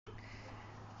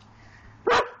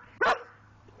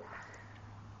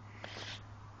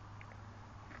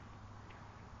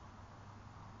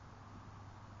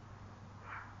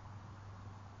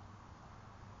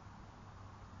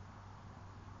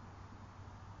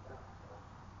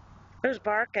Who's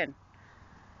barking?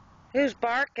 Who's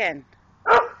barking?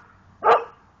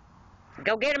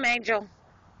 Go get him, Angel.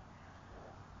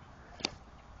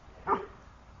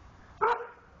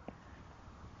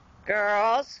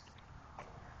 Girls.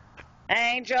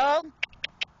 Angel.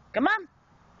 Come on.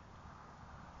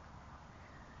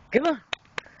 Come on.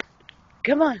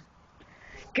 Come on.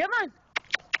 Come on.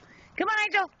 Come on,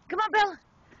 Angel. Come on, Bella.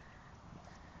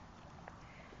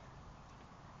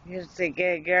 You're a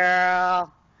good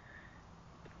girl.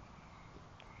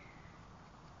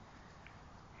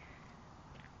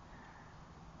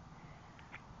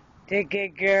 You're a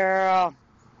good girl.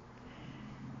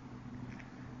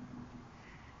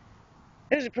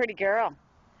 Who's a pretty girl?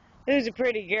 Who's a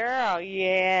pretty girl?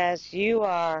 Yes, you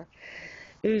are.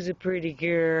 Who's a pretty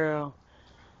girl?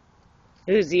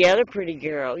 Who's the other pretty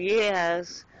girl?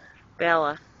 Yes,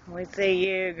 Bella. We see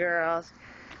you, girls.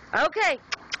 Okay,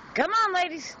 come on,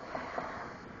 ladies.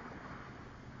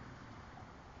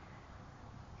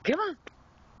 Come on.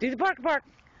 Do the bark.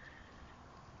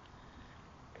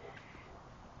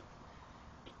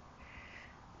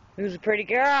 Who's a pretty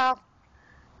girl?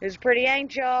 Who's a pretty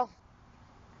angel?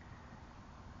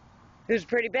 Who's a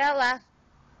pretty Bella?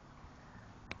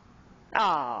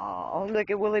 Oh,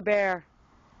 look at Willie Bear.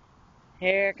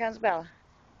 Here comes Bella.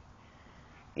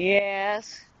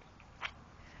 Yes.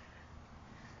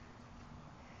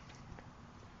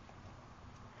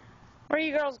 Where are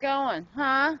you girls going,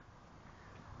 huh?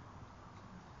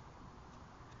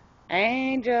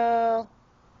 Angel.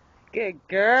 Good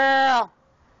girl.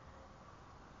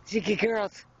 She's good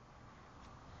girls.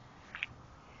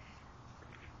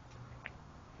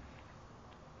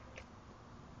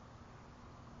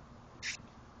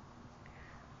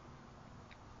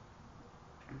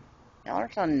 Y'all are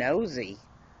so nosy.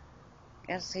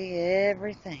 Gotta see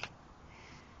everything.